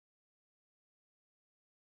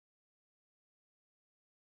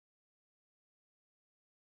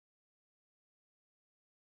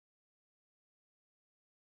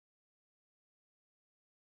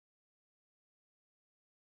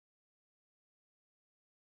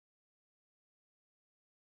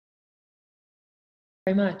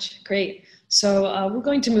Very much. Great. So we're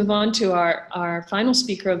going to move on to our final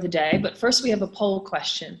speaker of the day, but first we have a poll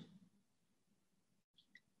question.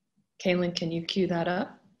 Kaylin, can you cue that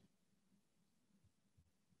up?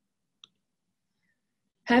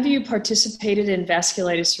 Have you participated in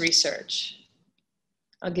vasculitis research?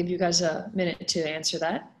 I'll give you guys a minute to answer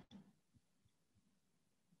that.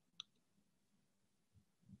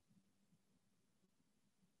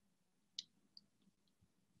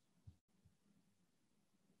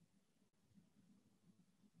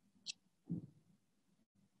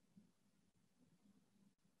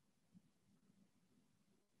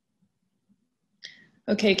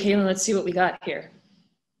 Okay, Kaylin, let's see what we got here.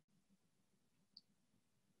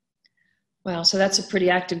 Wow, so that's a pretty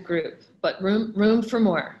active group, but room for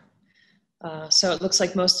more. So it looks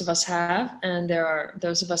like most of us have, and there are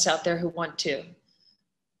those of us out there who want to.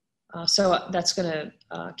 So that's going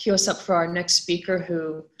to cue us up for our next speaker,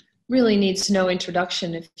 who really needs no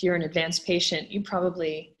introduction. If you're an advanced patient, you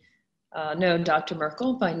probably know Dr.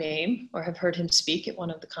 Merkel by name or have heard him speak at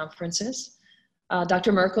one of the conferences.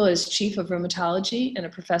 Dr. Merkel is Chief of Rheumatology and a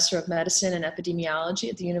Professor of Medicine and Epidemiology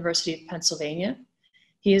at the University of Pennsylvania.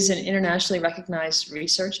 He is an internationally recognized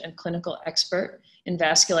research and clinical expert in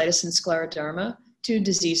vasculitis and scleroderma, two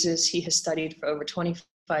diseases he has studied for over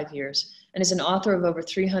 25 years, and is an author of over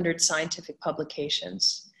 300 scientific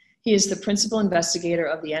publications. He is the principal investigator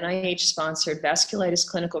of the NIH-sponsored Vasculitis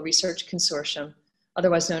Clinical Research Consortium,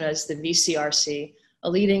 otherwise known as the VCRC, a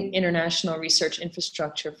leading international research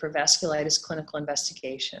infrastructure for vasculitis clinical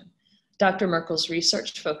investigation. Dr. Merkel's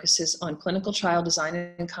research focuses on clinical trial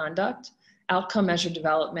design and conduct, outcome measure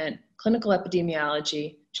development, clinical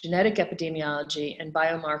epidemiology, genetic epidemiology, and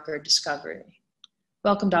biomarker discovery.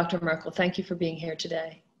 Welcome, Dr. Merkel. Thank you for being here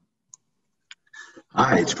today.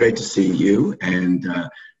 Hi, it's great to see you, and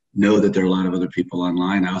know that there are a lot of other people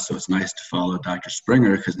online. Also, it's nice to follow Dr.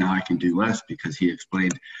 Springer, because now I can do less because he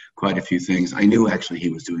explained quite a few things. I knew actually he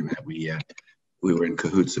was doing that. We were in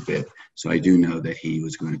cahoots a bit, so I do know that he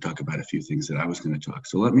was going to talk about a few things that I was going to talk.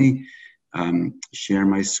 So let me share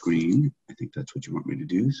my screen. I think that's what you want me to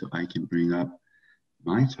do, so I can bring up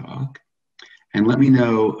my talk. And let me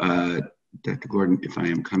know, Dr. Gordon, if I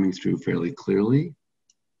am coming through fairly clearly.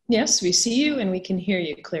 Yes, we see you and we can hear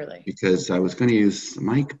you clearly. Because I was going to use the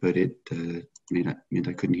mic, but it meant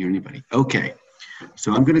I couldn't hear anybody. Okay,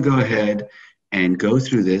 so I'm going to go ahead and go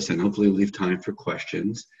through this and hopefully leave time for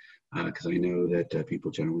questions, because I know that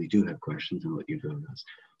people generally do have questions. I'll let you go to those.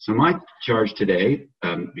 So my charge today,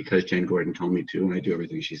 because Jen Gordon told me to, and I do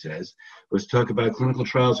everything she says, was to talk about clinical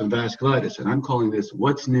trials and vasculitis. And I'm calling this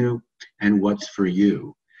What's New and What's for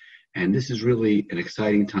You. And this is really an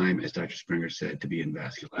exciting time, as Dr. Springer said, to be in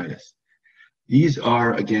vasculitis. These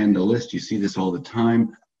are, again, the list, you see this all the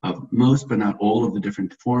time, of most but not all of the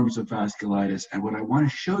different forms of vasculitis. And what I want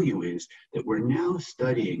to show you is that we're now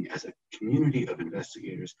studying, as a community of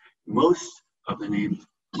investigators, most of the names,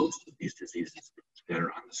 most of these diseases that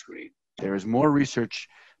are on the screen. There is more research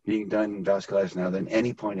being done in vasculitis now than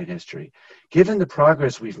any point in history. Given the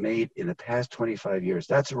progress we've made in the past 25 years,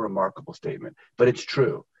 that's a remarkable statement, but it's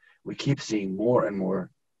true. We keep seeing more and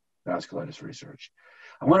more vasculitis research.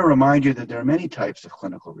 I want to remind you that there are many types of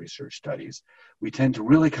clinical research studies. We tend to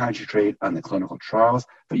really concentrate on the clinical trials,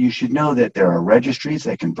 but you should know that there are registries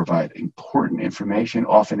that can provide important information,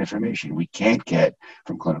 often information we can't get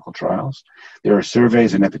from clinical trials. There are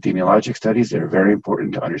surveys and epidemiologic studies that are very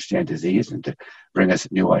important to understand disease and to bring us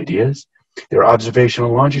new ideas. There are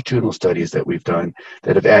observational longitudinal studies that we've done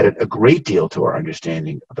that have added a great deal to our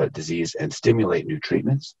understanding about disease and stimulate new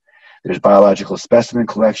treatments. There's biological specimen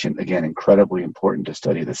collection, again, incredibly important to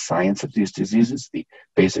study the science of these diseases, the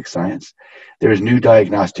basic science. There's new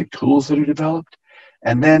diagnostic tools that are developed.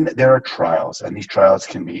 And then there are trials, and these trials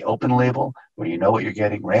can be open label, where you know what you're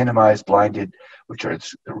getting, randomized, blinded, which are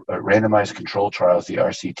randomized control trials, the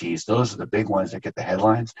RCTs. Those are the big ones that get the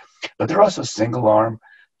headlines. But they're also single arm.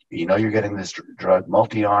 You know you're getting this drug,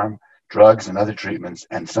 multi-arm, drugs and other treatments,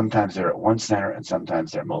 and sometimes they're at one center and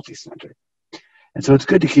sometimes they're multi-center. And so it's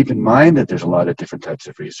good to keep in mind that there's a lot of different types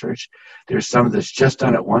of research. There's some that's just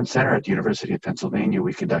done at one center. At the University of Pennsylvania,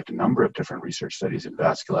 we conduct a number of different research studies in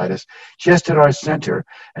vasculitis just at our center.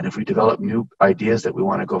 And if we develop new ideas that we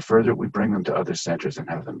want to go further, we bring them to other centers and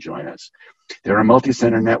have them join us. There are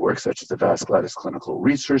multi-center networks such as the Vasculitis Clinical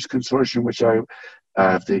Research Consortium, which I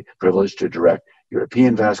have the privilege to direct,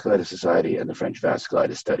 European Vasculitis Society, and the French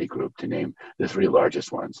Vasculitis Study Group, to name the three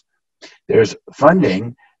largest ones. There's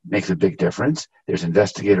funding makes a big difference. There's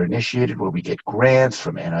investigator-initiated, where we get grants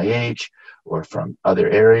from NIH or from other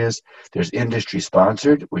areas. There's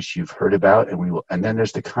industry-sponsored, which you've heard about, and then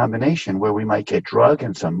there's the combination where we might get drug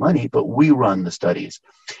and some money, but we run the studies.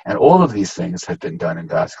 And all of these things have been done in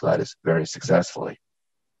vasculitis very successfully.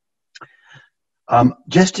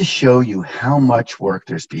 Just to show you how much work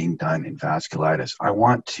there's being done in vasculitis, I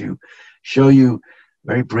want to show you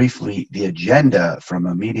very briefly the agenda from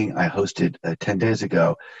a meeting I hosted 10 days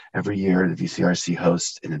ago. Every year, the VCRC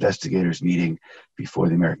hosts an investigators meeting before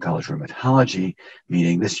the American College of Rheumatology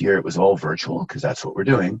meeting. This year, it was all virtual because that's what we're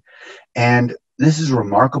doing. And this is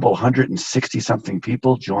remarkable. 160-something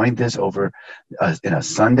people joined this over in a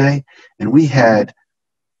Sunday. And we had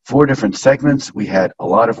 4 different segments. We had a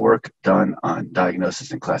lot of work done on diagnosis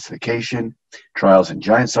and classification, trials in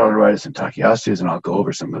giant cell arteritis and Tocilizumab, and I'll go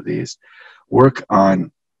over some of these. Work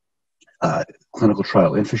on clinical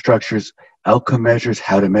trial infrastructures, outcome measures,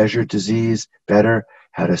 how to measure disease better,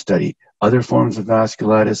 how to study other forms of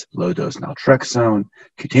vasculitis, low-dose naltrexone,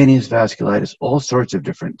 cutaneous vasculitis, all sorts of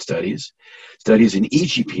different studies. Studies in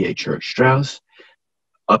EGPA Church-Strauss,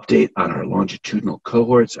 update on our longitudinal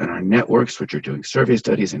cohorts and our networks, which are doing survey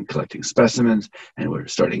studies and collecting specimens, and we're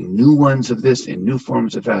starting new ones of this in new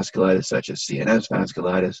forms of vasculitis, such as CNS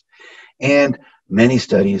vasculitis, and many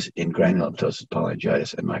studies in granulomatosis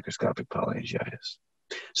polyangiitis and microscopic polyangiitis.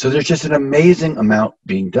 So there's just an amazing amount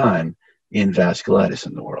being done in vasculitis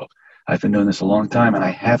in the world. I've been doing this a long time, and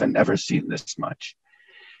I haven't ever seen this much.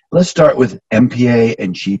 Let's start with MPA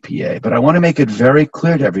and GPA, but I want to make it very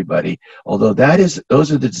clear to everybody, although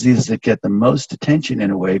those are the diseases that get the most attention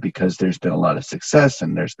in a way because there's been a lot of success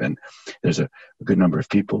and there's a good number of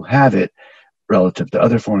people who have it relative to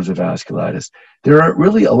other forms of vasculitis. There are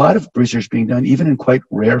really a lot of research being done even in quite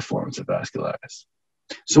rare forms of vasculitis.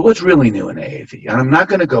 So what's really new in AAV? And I'm not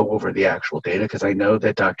going to go over the actual data because I know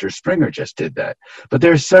that Dr. Springer just did that. But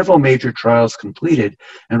there are several major trials completed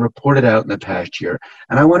and reported out in the past year.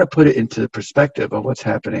 And I want to put it into the perspective of what's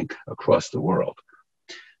happening across the world.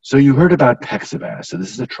 So you heard about PEXIVAS. So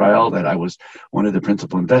this is a trial that I was one of the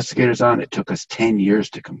principal investigators on. It took us 10 years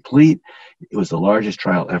to complete. It was the largest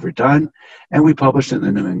trial ever done. And we published it in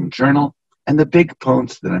the New England Journal. And the big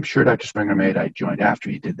points that I'm sure Dr. Springer made, I joined after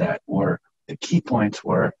he did that, the key points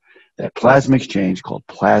were that plasma exchange, called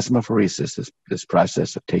plasmapheresis, this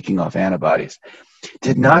process of taking off antibodies,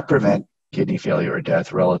 did not prevent kidney failure or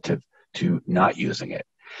death relative to not using it.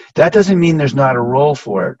 That doesn't mean there's not a role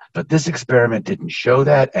for it, but this experiment didn't show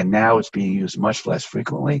that, and now it's being used much less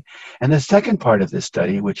frequently. And the second part of this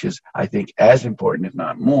study, which is, I think, as important, if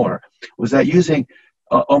not more, was that using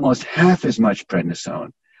almost half as much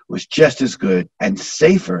prednisone was just as good and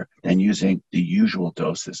safer than using the usual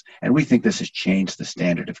doses. And we think this has changed the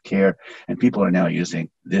standard of care, and people are now using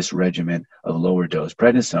this regimen of lower dose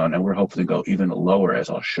prednisone, and we're hoping to go even lower, as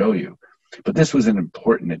I'll show you. But this was an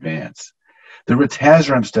important advance. The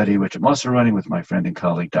Retaseram study, which I'm also running with my friend and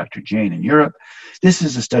colleague, Dr. Jane, in Europe, this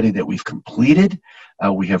is a study that we've completed.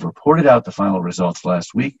 We have reported out the final results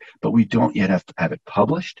last week, but we don't yet have to have it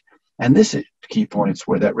published. And this key points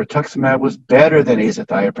were that rituximab was better than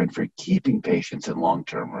azathioprine for keeping patients in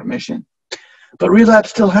long-term remission. But relapse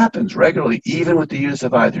still happens regularly, even with the use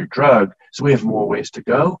of either drug, so we have more ways to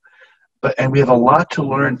go. And we have a lot to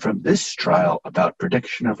learn from this trial about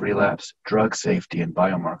prediction of relapse, drug safety, and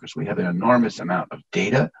biomarkers. We have an enormous amount of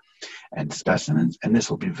data and specimens, and this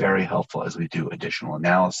will be very helpful as we do additional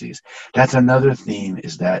analyses. That's another theme,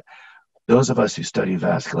 is that those of us who study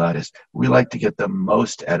vasculitis, we like to get the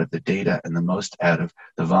most out of the data and the most out of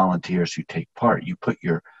the volunteers who take part. You put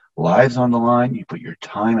your lives on the line, you put your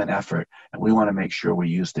time and effort, and we want to make sure we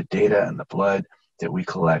use the data and the blood that we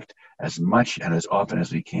collect as much and as often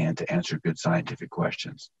as we can to answer good scientific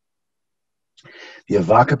questions. The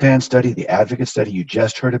Avacopan study, the advocate study you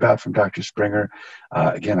just heard about from Dr. Springer.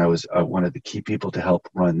 Again, I was one of the key people to help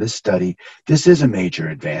run this study. This is a major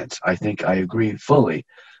advance. I think I agree fully.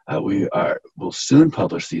 We'll soon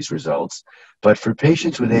publish these results, but for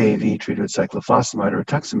patients with AAV treated with cyclophosphamide or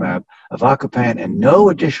rituximab, Avacopan and no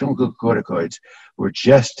additional glucocorticoids were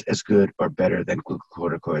just as good or better than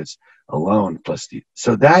glucocorticoids alone.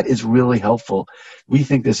 So that is really helpful. We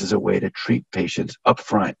think this is a way to treat patients up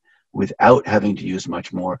front without having to use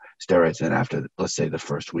much more steroids than after, let's say, the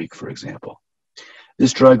first week, for example.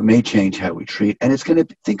 This drug may change how we treat, and it's going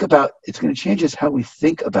to change us how we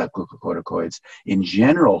think about glucocorticoids in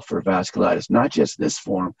general for vasculitis, not just this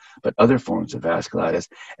form, but other forms of vasculitis,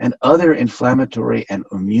 and other inflammatory and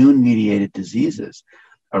immune-mediated diseases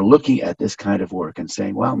are looking at this kind of work and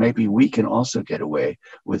saying, well, maybe we can also get away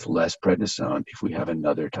with less prednisone if we have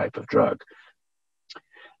another type of drug.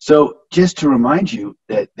 So just to remind you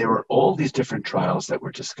that there were all these different trials that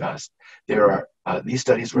were discussed. These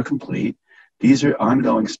studies were complete. These are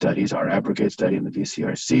ongoing studies. Our abrogate study in the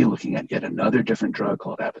VCRC looking at yet another different drug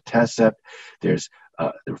called Avacopan. There's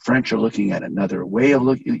the French are looking at another way of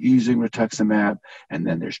using rituximab, and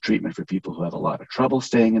then there's treatment for people who have a lot of trouble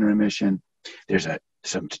staying in remission. There's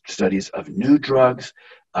some studies of new drugs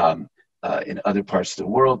in other parts of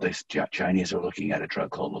the world. The Chinese are looking at a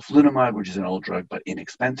drug called Mepolizumab, which is an old drug but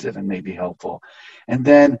inexpensive and may be helpful. And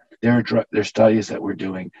then there are studies that we're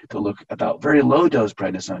doing to look about very low dose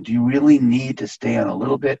prednisone. Do you really need to stay on a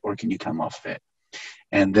little bit, or can you come off it?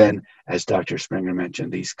 And then, as Dr. Springer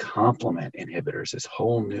mentioned, these complement inhibitors, this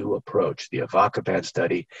whole new approach, the Avacopan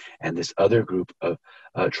study, and this other group of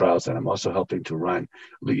trials that I'm also helping to run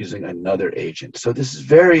using another agent. So this is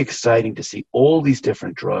very exciting to see all these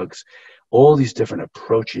different drugs, all these different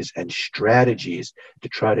approaches and strategies to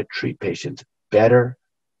try to treat patients better,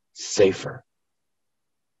 safer.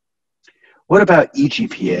 What about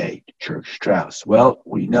EGPA, Church-Strauss? Well,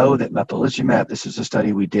 we know that Mepolizumab, this is a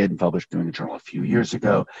study we did and published in the journal a few years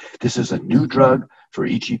ago. This is a new drug for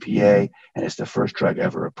EGPA, and it's the first drug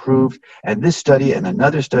ever approved. And this study and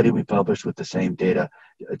another study we published with the same data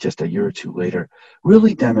just a year or two later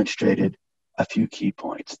really demonstrated a few key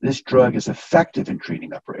points. This drug is effective in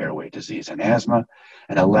treating upper airway disease and asthma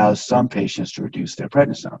and allows some patients to reduce their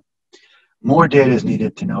prednisone. More data is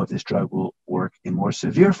needed to know if this drug will work in more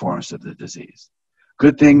severe forms of the disease.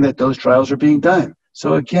 Good thing that those trials are being done.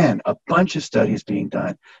 So again, a bunch of studies being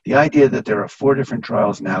done. The idea that there are 4 different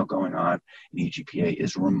trials now going on in EGPA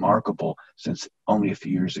is remarkable, since only a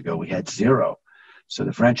few years ago we had 0. So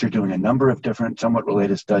the French are doing a number of different, somewhat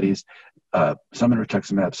related studies, some in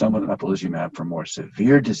rituximab, some with Mepolizumab for more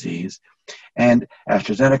severe disease. And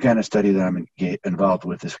AstraZeneca, in a study that I'm involved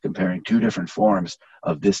with, is comparing 2 different forms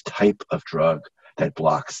of this type of drug that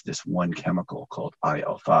blocks this one chemical called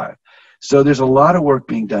IL-5. So there's a lot of work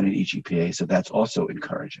being done in EGPA, so that's also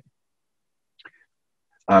encouraging.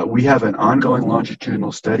 We have an ongoing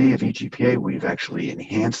longitudinal study of EGPA. We've actually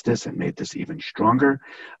enhanced this and made this even stronger.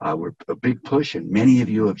 We're a big push, and many of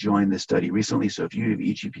you have joined this study recently. So if you have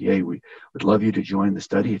EGPA, we would love you to join the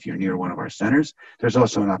study if you're near one of our centers. There's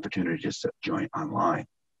also an opportunity just to join online.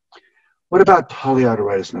 What about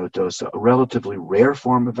polyarteritis nodosa, a relatively rare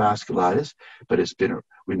form of vasculitis, but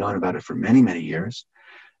we've known about it for many, many years.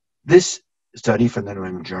 This study from the New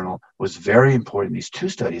England Journal was very important. These 2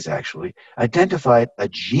 studies actually identified a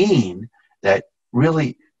gene that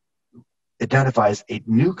really identifies a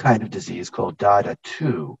new kind of disease called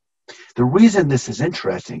DADA2. The reason this is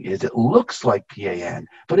interesting is it looks like PAN,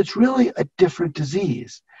 but it's really a different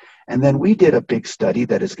disease. And then we did a big study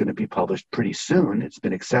that is going to be published pretty soon. It's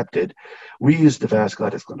been accepted. We used the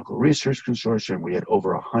Vasculitis Clinical Research Consortium. We had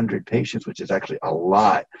over 100 patients, which is actually a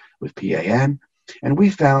lot with PAN. And we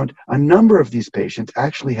found a number of these patients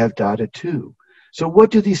actually have DADA2. So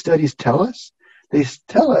what do these studies tell us? They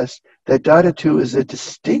tell us that DADA2 is a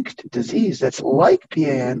distinct disease that's like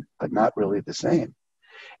PAN, but not really the same.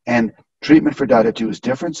 And treatment for DADA2 is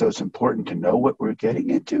different, so it's important to know what we're getting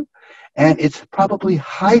into. And it's probably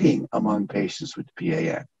hiding among patients with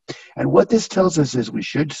PAN. And what this tells us is we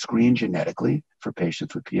should screen genetically for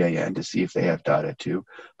patients with PAN to see if they have DADA2,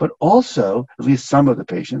 but also, at least some of the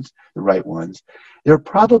patients, the right ones, there are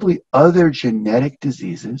probably other genetic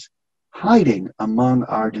diseases hiding among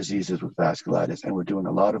our diseases with vasculitis, and we're doing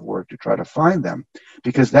a lot of work to try to find them,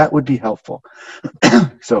 because that would be helpful.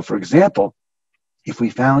 So, for example, if we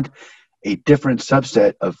found a different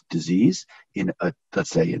subset of disease in,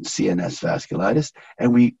 let's say, in CNS vasculitis,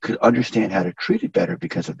 and we could understand how to treat it better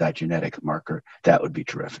because of that genetic marker, that would be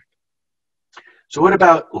terrific. So what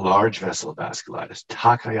about large vessel vasculitis,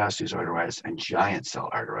 Tocilizumab arteritis, and giant cell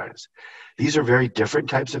arteritis? These are very different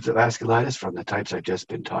types of vasculitis from the types I've just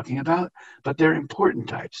been talking about, but they're important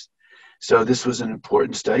types. So this was an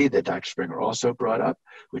important study that Dr. Springer also brought up,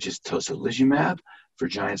 which is Tocilizumab for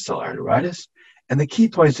giant cell arteritis. And the key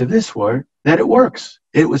points of this were that it works.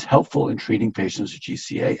 It was helpful in treating patients with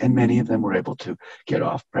GCA, and many of them were able to get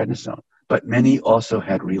off prednisone. But many also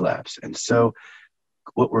had relapse. And so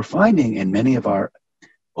what we're finding in many of our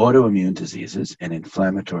autoimmune diseases and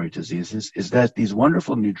inflammatory diseases is that these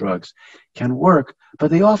wonderful new drugs can work,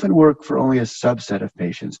 but they often work for only a subset of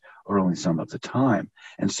patients or only some of the time.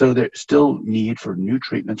 And so there's still need for new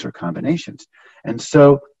treatments or combinations. And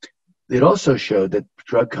so it also showed that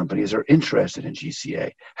drug companies are interested in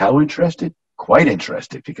GCA. How interested? quite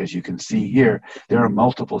interested because you can see here there are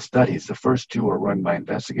multiple studies. The first two are run by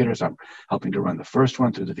investigators. I'm helping to run the first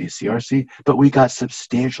one through the VCRC, but we got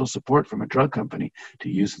substantial support from a drug company to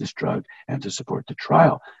use this drug and to support the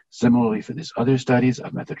trial. Similarly, for these other studies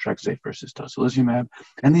of methotrexate versus tocilizumab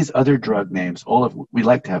and these other drug names, we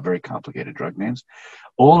like to have very complicated drug names.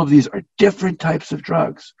 All of these are different types of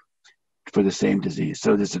drugs for the same disease.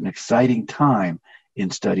 So there's an exciting time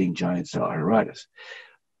in studying giant cell arteritis.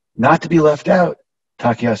 Not to be left out,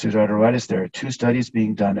 Tocilizumab arteritis, there are 2 studies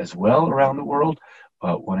being done as well around the world,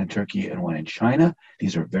 one in Turkey and one in China.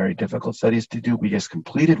 These are very difficult studies to do. We just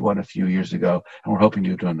completed one a few years ago, and we're hoping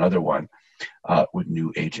to do another one with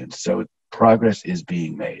new agents. So progress is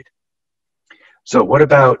being made. So what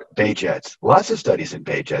about Bayjets? Lots of studies in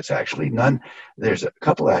Bayjets, actually. There's a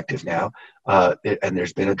couple active now, and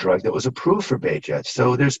there's been a drug that was approved for Bayjets.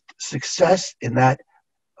 So there's success in that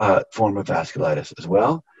form of vasculitis as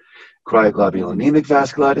well. Cryoglobulonemic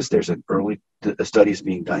vasculitis, there's an early studies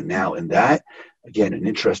being done now in that. Again, an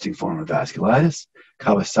interesting form of vasculitis.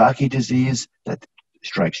 Kawasaki disease that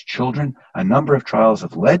strikes children. A number of trials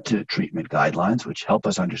have led to treatment guidelines, which help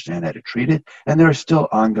us understand how to treat it. And there is still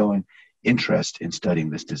ongoing interest in studying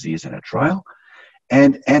this disease in a trial.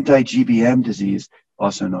 And anti-GBM disease,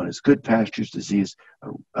 also known as Goodpasture's disease,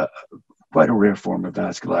 quite a rare form of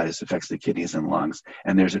vasculitis, affects the kidneys and lungs,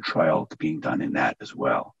 and there's a trial being done in that as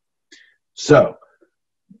well. So,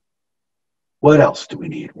 what else do we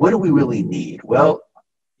need? What do we really need? Well,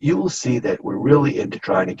 you will see that we're really into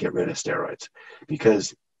trying to get rid of steroids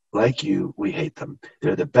because, like you, we hate them.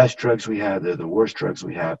 They're the best drugs we have. They're the worst drugs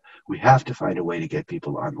we have. We have to find a way to get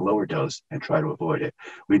people on lower dose and try to avoid it.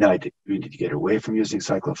 We need to get away from using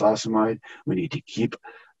cyclophosphamide. We need to keep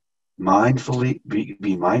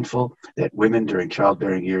be mindful that women during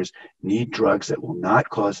childbearing years need drugs that will not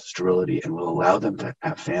cause sterility and will allow them to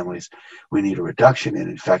have families. We need a reduction in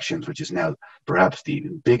infections, which is now perhaps the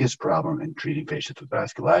biggest problem in treating patients with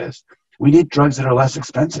vasculitis. We need drugs that are less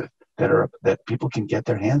expensive, that people can get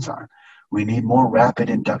their hands on. We need more rapid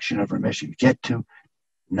induction of remission, get to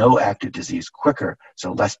no active disease quicker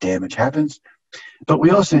so less damage happens. But we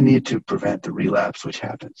also need to prevent the relapse, which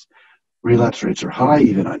happens. Relapse rates are high,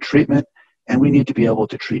 even on treatment, and we need to be able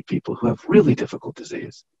to treat people who have really difficult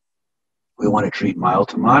disease. We want to treat mild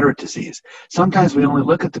to moderate disease. Sometimes we only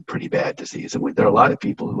look at the pretty bad disease, and there are a lot of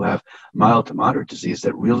people who have mild to moderate disease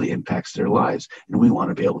that really impacts their lives, and we want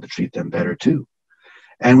to be able to treat them better too.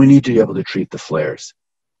 And we need to be able to treat the flares.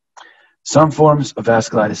 Some forms of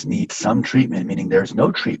vasculitis need some treatment, meaning there's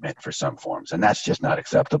no treatment for some forms, and that's just not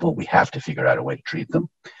acceptable. We have to figure out a way to treat them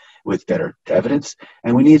with better evidence,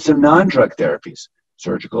 and we need some non-drug therapies,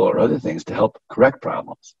 surgical or other things, to help correct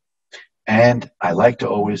problems. And I like to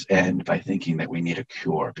always end by thinking that we need a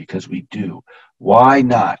cure, because we do. Why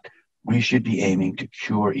not? We should be aiming to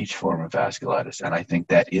cure each form of vasculitis, and I think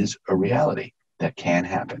that is a reality that can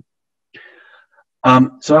happen.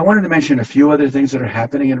 So I wanted to mention a few other things that are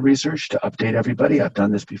happening in research to update everybody. I've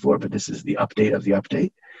done this before, but this is the update of the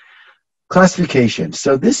update. Classification.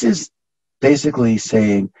 So this is basically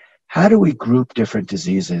saying, how do we group different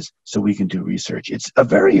diseases so we can do research? It's a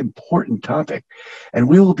very important topic, and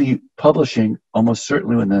we will be publishing almost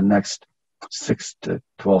certainly within the next 6 to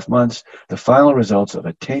 12 months the final results of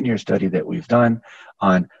a 10-year study that we've done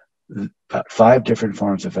on about 5 different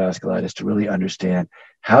forms of vasculitis to really understand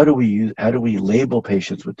how do we label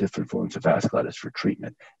patients with different forms of vasculitis for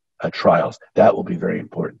treatment trials. That will be very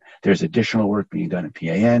important. There's additional work being done in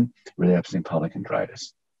PAN, relapsing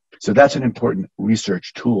polychondritis. So that's an important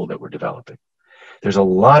research tool that we're developing. There's a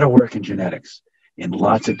lot of work in genetics in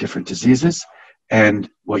lots of different diseases, and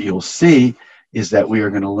what you'll see is that we are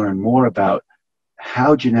going to learn more about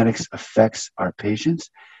how genetics affects our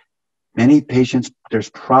patients. Many patients, there's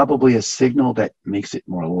probably a signal that makes it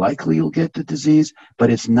more likely you'll get the disease,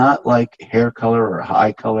 but it's not like hair color or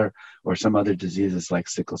eye color or some other diseases like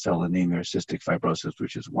sickle cell anemia or cystic fibrosis,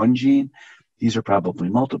 which is one gene. These are probably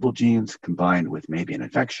multiple genes combined with maybe an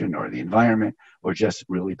infection or the environment or just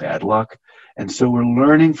really bad luck. And so we're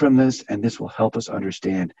learning from this, and this will help us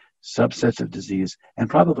understand subsets of disease and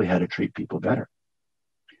probably how to treat people better.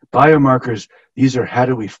 Biomarkers, these are how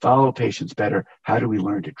do we follow patients better? How do we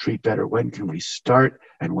learn to treat better? When can we start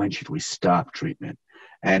and when should we stop treatment?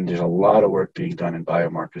 And there's a lot of work being done in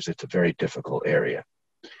biomarkers. It's a very difficult area.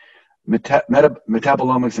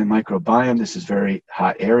 Metabolomics and microbiome, this is a very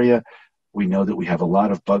hot area. We know that we have a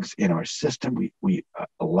lot of bugs in our system.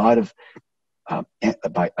 A lot of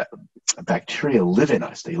bacteria live in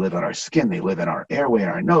us. They live on our skin. They live in our airway,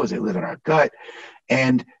 our nose. They live in our gut.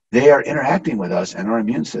 And they are interacting with us and our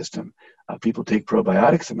immune system. People take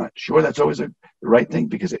probiotics. I'm not sure that's always the right thing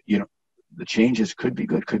because the changes could be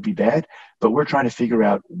good, could be bad, but we're trying to figure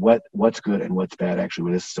out what's good and what's bad.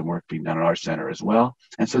 Actually, this is some work being done at our center as well.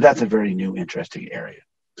 And so that's a very new, interesting area.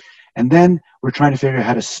 And then we're trying to figure out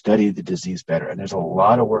how to study the disease better. And there's a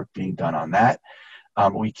lot of work being done on that.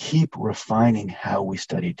 We keep refining how we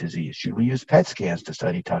study disease. Should we use PET scans to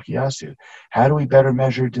study Takayasu? How do we better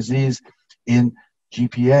measure disease in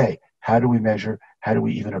GPA? How do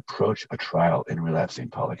we even approach a trial in relapsing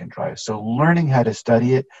polychondritis? So learning how to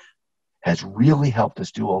study it has really helped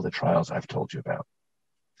us do all the trials I've told you about.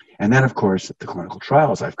 And then, of course, the clinical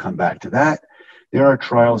trials. I've come back to that. There are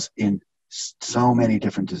trials in so many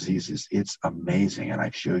different diseases. It's amazing, and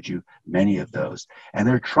I've showed you many of those. And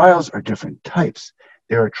their trials are different types.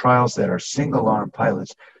 There are trials that are single-arm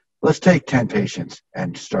pilots. Let's take 10 patients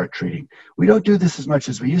and start treating. We don't do this as much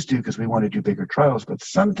as we used to because we want to do bigger trials, but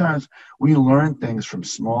sometimes we learn things from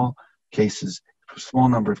small cases, small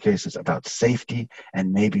number of cases about safety,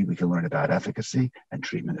 and maybe we can learn about efficacy and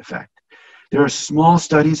treatment effect. There are small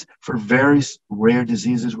studies for very rare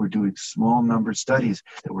diseases. We're doing small number studies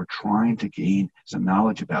that we're trying to gain some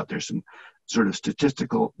knowledge about. There's some sort of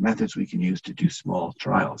statistical methods we can use to do small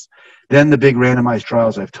trials. Then the big randomized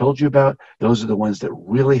trials I've told you about, those are the ones that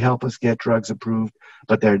really help us get drugs approved,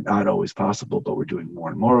 but they're not always possible, but we're doing more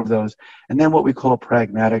and more of those. And then what we call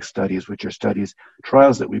pragmatic studies, which are studies,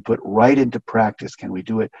 trials that we put right into practice. Can we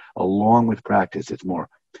do it along with practice? It's more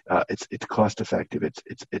it's cost effective,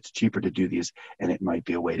 it's cheaper to do these, and it might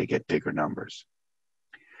be a way to get bigger numbers.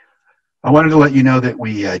 I wanted to let you know that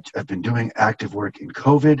we have been doing active work in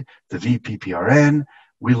COVID, the VPPRN.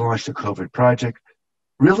 We launched a COVID project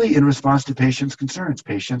really in response to patients' concerns.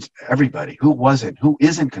 Patients, everybody, who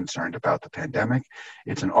isn't concerned about the pandemic.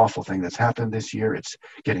 It's an awful thing that's happened this year. It's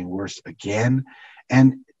getting worse again.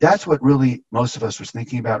 And that's what really most of us was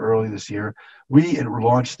thinking about early this year. We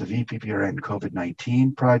launched the VPPRN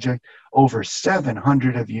COVID-19 project. Over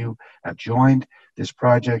 700 of you have joined this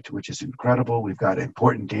project, which is incredible. We've got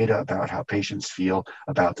important data about how patients feel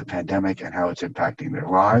about the pandemic and how it's impacting their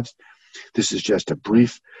lives. This is just a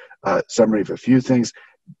brief summary of a few things.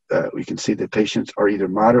 We can see that patients are either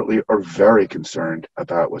moderately or very concerned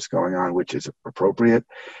about what's going on, which is appropriate.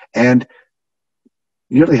 And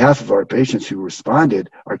nearly half of our patients who responded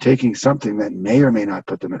are taking something that may or may not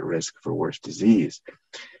put them at risk for worse disease.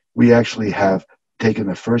 We actually have taken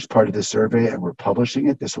the first part of the survey and we're publishing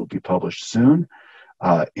it. This will be published soon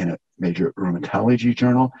in a major rheumatology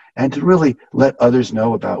journal, and to really let others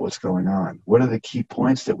know about what's going on. What are the key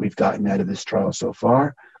points that we've gotten out of this trial so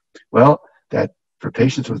far? Well, that for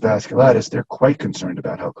patients with vasculitis, they're quite concerned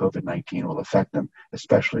about how COVID-19 will affect them,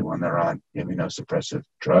 especially when they're on immunosuppressive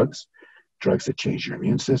drugs that change your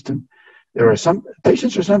immune system. There are some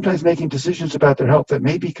patients are sometimes making decisions about their health that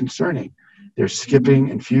may be concerning. They're skipping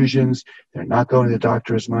infusions. They're not going to the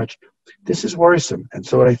doctor as much. This is worrisome. And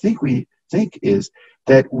so what I think we think is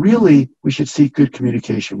that really we should seek good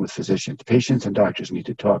communication with physicians. Patients and doctors need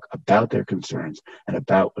to talk about their concerns and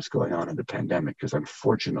about what's going on in the pandemic, because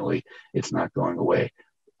unfortunately it's not going away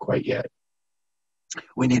quite yet.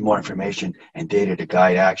 We need more information and data to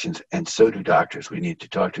guide actions, and so do doctors. We need to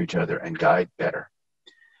talk to each other and guide better.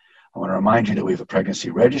 I want to remind you that we have a pregnancy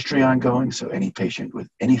registry ongoing, so any patient with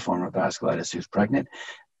any form of vasculitis who's pregnant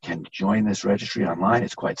can join this registry online.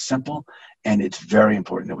 It's quite simple, and it's very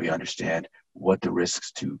important that we understand what the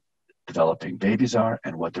risks to developing babies are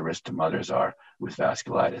and what the risks to mothers are with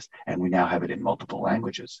vasculitis. And we now have it in multiple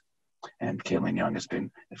languages. And Caitlin Young has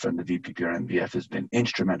been, from the VPPRN BF, has been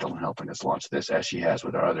instrumental in helping us launch this, as she has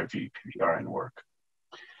with our other VPPRN work.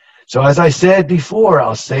 So as I said before,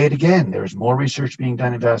 I'll say it again, there's more research being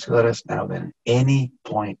done in vasculitis now than at any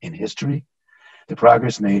point in history. The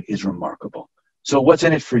progress made is remarkable. So what's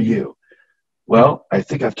in it for you? Well, I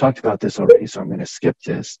think I've talked about this already, so I'm going to skip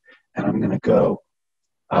this, and I'm going to go,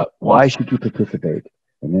 why should you participate?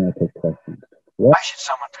 And then I'll take questions. Why should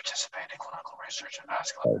someone participate in clinical research in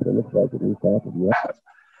vasculitis? It looks like at least half of you have.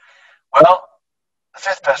 Well, the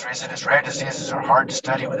fifth best reason is rare diseases are hard to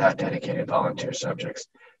study without dedicated volunteer subjects.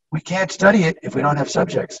 We can't study it if we don't have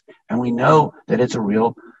subjects. And we know that it's a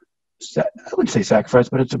real, I wouldn't say sacrifice,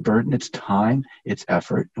 but it's a burden, it's time, it's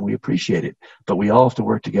effort, and we appreciate it. But we all have to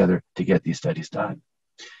work together to get these studies done.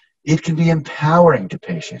 It can be empowering to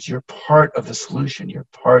patients. You're part of the solution. You're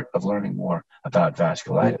part of learning more about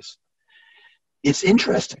vasculitis. It's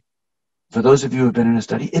interesting. For those of you who have been in a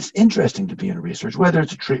study, it's interesting to be in research, whether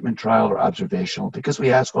it's a treatment trial or observational, because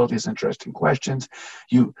we ask all these interesting questions.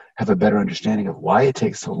 You have a better understanding of why it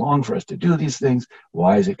takes so long for us to do these things,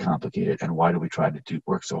 why is it complicated, and why do we try to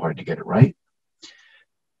work so hard to get it right?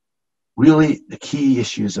 Really, the key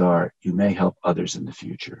issues are you may help others in the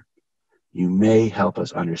future. you may help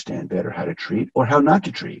us understand better how to treat or how not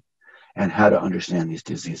to treat, and how to understand these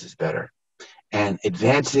diseases better. And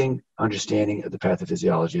advancing understanding of the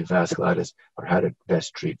pathophysiology of vasculitis, or how to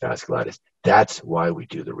best treat vasculitis. That's why we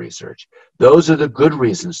do the research. Those are the good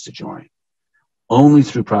reasons to join. Only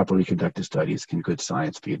through properly conducted studies can good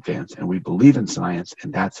science be advanced. And we believe in science,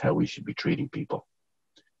 and that's how we should be treating people.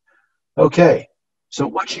 Okay, so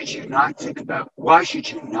what should you not think about? Why should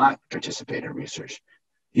you not participate in research?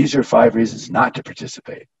 These are 5 reasons not to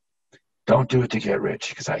participate. Don't do it to get rich,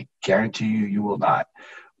 because I guarantee you, you will not.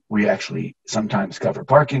 We actually sometimes cover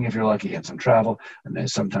parking if you're lucky and some travel, and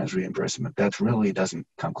there's sometimes reimbursement. That really doesn't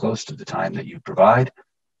come close to the time that you provide.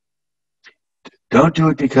 Don't do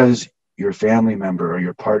it because your family member or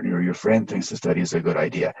your partner or your friend thinks the study is a good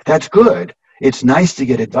idea. That's good. It's nice to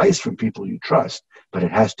get advice from people you trust, but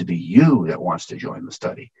it has to be you that wants to join the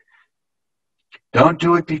study. Don't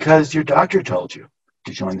do it because your doctor told you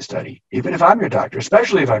to join the study. Even if I'm your doctor,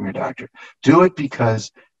 especially if I'm your doctor, do it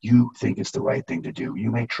because you think it's the right thing to do. You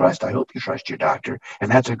may trust, I hope you trust your doctor, and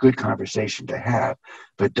that's a good conversation to have,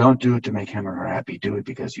 but don't do it to make him or her happy. Do it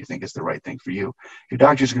because you think it's the right thing for you. Your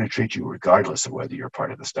doctor's going to treat you regardless of whether you're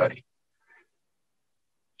part of the study.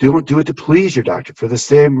 Don't do it to please your doctor for the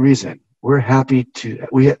same reason. We're happy to,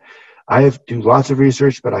 I do lots of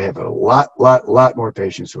research, but I have a lot more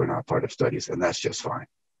patients who are not part of studies, and that's just fine.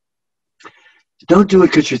 Don't do it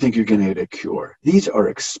because you think you're going to get a cure. These are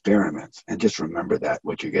experiments, and just remember that,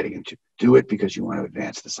 what you're getting into. Do it because you want to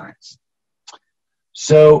advance the science.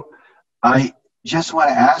 So I just want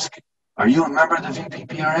to ask, are you a member of the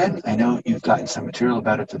VPPRN? I know you've gotten some material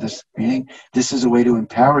about it for this meeting. This is a way to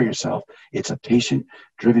empower yourself. It's a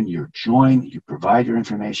patient-driven, you join, you provide your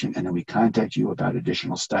information, and then we contact you about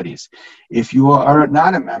additional studies. If you are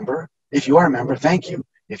not a member, if you are a member, thank you.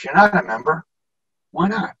 If you're not a member, why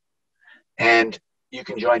not? And you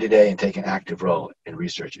can join today and take an active role in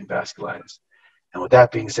research in vasculitis. And with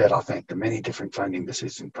that being said, I'll thank the many different funding. This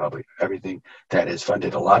isn't probably everything that has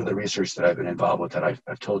funded a lot of the research that I've been involved with, that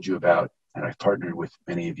I've told you about, and I've partnered with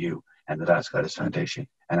many of you and the Vasculitis Foundation,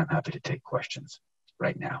 and I'm happy to take questions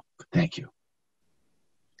right now. Thank you.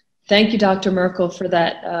 Thank you, Dr. Merkel, for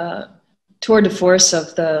that tour de force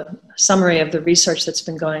of the summary of the research that's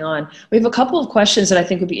been going on. We have a couple of questions that I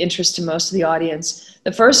think would be interest to most of the audience.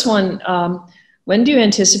 The first one, when do you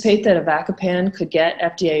anticipate that Avacopan could get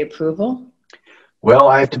FDA approval? Well,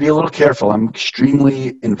 I have to be a little careful. I'm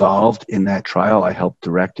extremely involved in that trial. I helped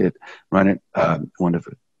direct it, run it.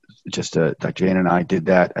 Dr. Jane and I did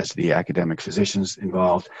that as the academic physicians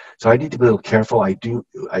involved. So I need to be a little careful.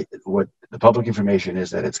 What the public information is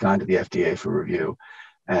that it's gone to the FDA for review.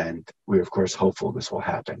 And we're, of course, hopeful this will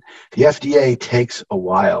happen. The FDA takes a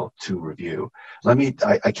while to review.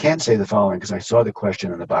 I can't say the following because I saw the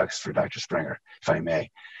question in the box for Dr. Springer, if I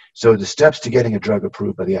may. So the steps to getting a drug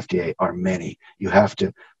approved by the FDA are many. You have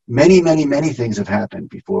to, many things have happened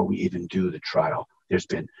before we even do the trial. There's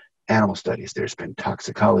been animal studies, there's been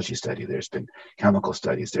toxicology study, there's been chemical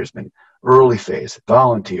studies, there's been early phase,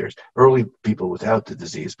 volunteers, early people without the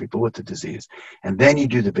disease, people with the disease. And then you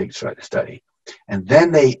do the big study. And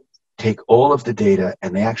then they take all of the data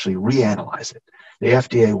and they actually reanalyze it. The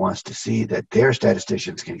FDA wants to see that their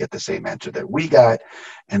statisticians can get the same answer that we got,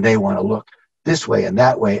 and they want to look this way and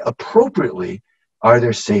that way appropriately. Are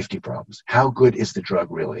there safety problems? How good is the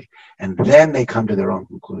drug really? And then they come to their own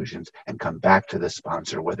conclusions and come back to the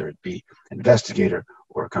sponsor, whether it be investigator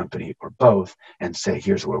or a company or both, and say,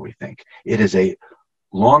 here's where we think. It is a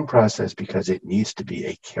long process because it needs to be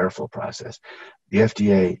a careful process. The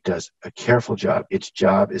FDA does a careful job. Its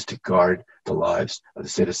job is to guard the lives of the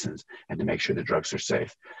citizens and to make sure the drugs are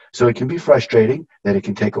safe. So it can be frustrating that it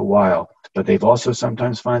can take a while, but they've also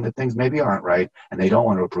sometimes find that things maybe aren't right and they don't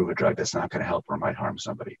want to approve a drug that's not going to help or might harm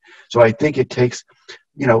somebody. So I think it takes,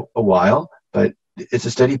 a while, but it's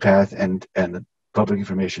a steady path, and the public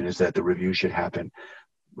information is that the review should happen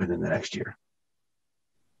within the next year.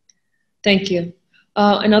 Thank you.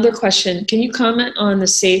 Another question, can you comment on the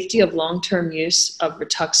safety of long-term use of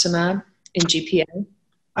rituximab in GPA?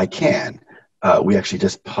 I can. We actually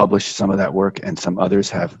just published some of that work, and some others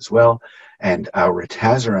have as well. And our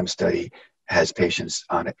rituximab study has patients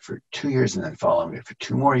on it for 2 years and then following it for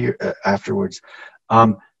 2 more years afterwards.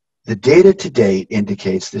 The data to date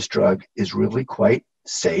indicates this drug is really quite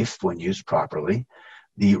safe when used properly.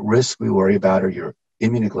 The risk we worry about are your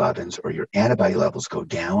immunoglobulins or your antibody levels go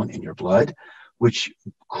down in your blood, which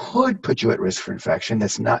could put you at risk for infection.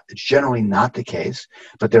 That's generally not the case,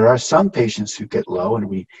 but there are some patients who get low and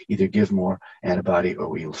we either give more antibody or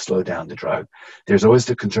we slow down the drug. There's always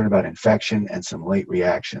the concern about infection and some late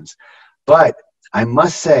reactions. But I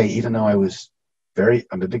must say, even though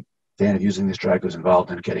I'm a big fan of using this drug, was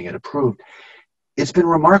involved in getting it approved. It's been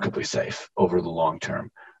remarkably safe over the long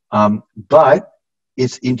term. But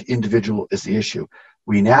it's individual is the issue.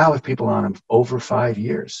 We now have people on them over 5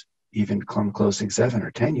 years, even come close to 7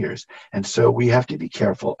 or 10 years. And so we have to be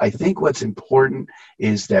careful. I think what's important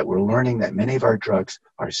is that we're learning that many of our drugs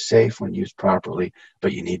are safe when used properly,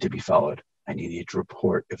 but you need to be followed and you need to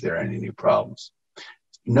report if there are any new problems.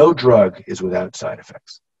 No drug is without side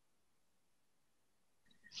effects.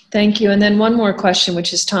 Thank you. And then one more question,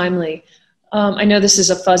 which is timely. I know this is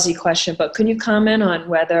a fuzzy question, but can you comment on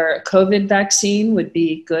whether a COVID vaccine would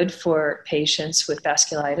be good for patients with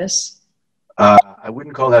vasculitis? I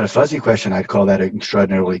wouldn't call that a fuzzy question. I'd call that an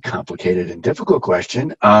extraordinarily complicated and difficult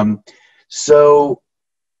question. So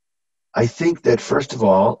I think that, first of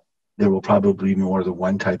all, there will probably be more than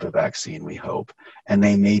one type of vaccine, we hope, and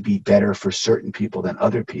they may be better for certain people than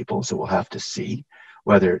other people, so we'll have to see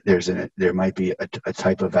whether there might be a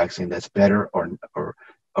type of vaccine that's better or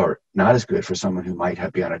not as good for someone who might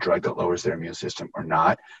be on a drug that lowers their immune system or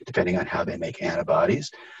not, depending on how they make antibodies.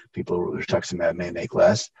 People with Tocilizumab may make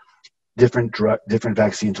less. Different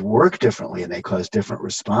vaccines work differently and they cause different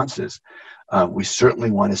responses. We certainly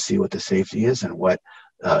want to see what the safety is and what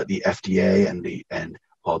the FDA and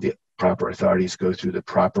all the proper authorities go through the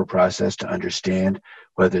proper process to understand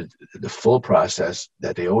whether the full process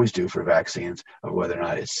that they always do for vaccines of whether or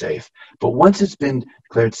not it's safe. But once it's been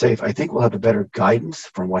declared safe, I think we'll have a better guidance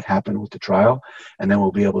from what happened with the trial, and then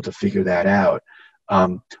we'll be able to figure that out.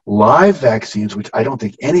 Live vaccines, which I don't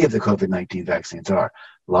think any of the COVID-19 vaccines are,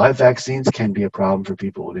 live vaccines can be a problem for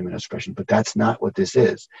people with immunosuppression, but that's not what this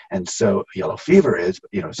is. And so yellow fever is,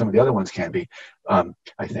 some of the other ones can be,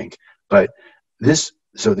 I think. But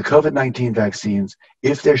so the COVID-19 vaccines,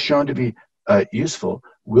 if they're shown to be useful,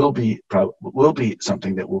 will be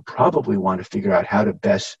something that we'll probably want to figure out how to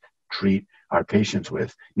best treat our patients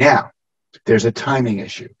with. Now, there's a timing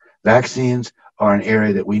issue. Vaccines are an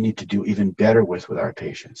area that we need to do even better with our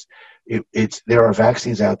patients. There are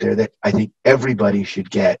vaccines out there that I think everybody should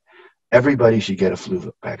get. Everybody should get a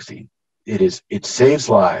flu vaccine. It saves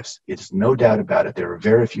lives. It's no doubt about it. There are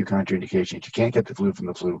very few contraindications. You can't get the flu from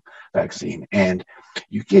the flu vaccine, and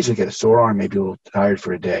you occasionally get a sore arm, maybe a little tired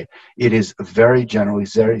for a day. It is a very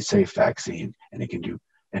safe vaccine, and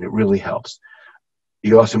it really helps.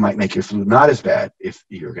 You also might make your flu not as bad if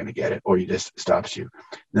you're going to get it, or it just stops you.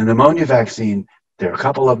 The pneumonia vaccine, there are a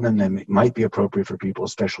couple of them that might be appropriate for people,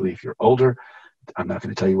 especially if you're older. I'm not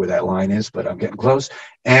going to tell you where that line is, but I'm getting close.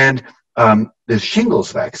 And the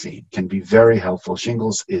shingles vaccine can be very helpful.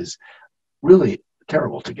 Shingles is really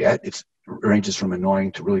terrible to get. It ranges from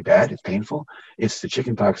annoying to really bad. It's painful. It's the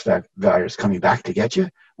chickenpox virus coming back to get you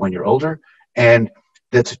when you're older. And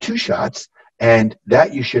that's 2 shots. And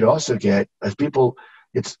that you should also get as people.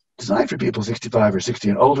 It's designed for people 65 or 60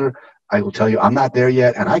 and older. I will tell you, I'm not there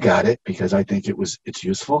yet, and I got it because I think it's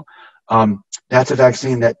useful. That's a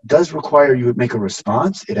vaccine that does require you to make a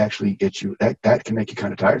response. It actually gets you, that can make you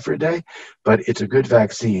kind of tired for a day, but it's a good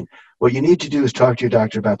vaccine. What you need to do is talk to your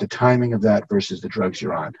doctor about the timing of that versus the drugs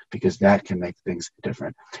you're on, because that can make things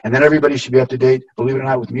different. And then everybody should be up to date, believe it or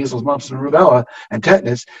not, with measles, mumps, and rubella and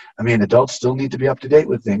tetanus. I mean, adults still need to be up to date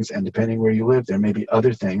with things, and depending where you live, there may be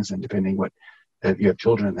other things, and depending if you have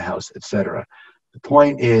children in the house, etc. The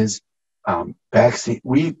point is, vaccine.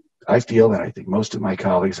 I feel, and I think most of my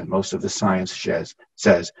colleagues and most of the science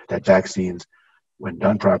says that vaccines, when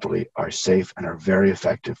done properly, are safe and are very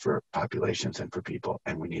effective for populations and for people,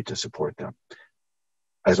 and we need to support them.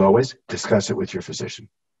 As always, discuss it with your physician.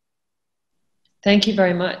 Thank you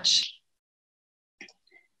very much.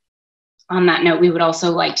 On that note, we would also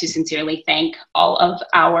like to sincerely thank all of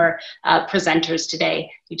our presenters today.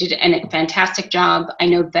 You did a fantastic job. I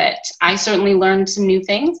know that I certainly learned some new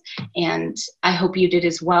things, and I hope you did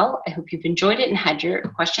as well. I hope you've enjoyed it and had your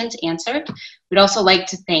questions answered. We'd also like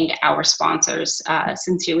to thank our sponsors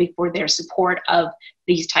sincerely for their support of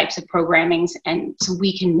these types of programmings, and so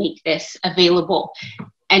we can make this available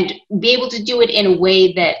and be able to do it in a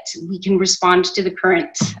way that we can respond to the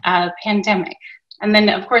current pandemic. And then,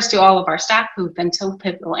 of course, to all of our staff who've been so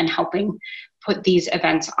pivotal in helping put these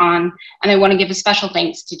events on. And I want to give a special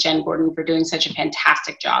thanks to Jen Gordon for doing such a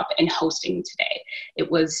fantastic job in hosting today.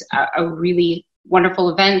 It was a really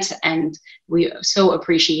wonderful event, and we so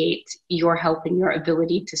appreciate your help and your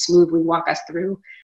ability to smoothly walk us through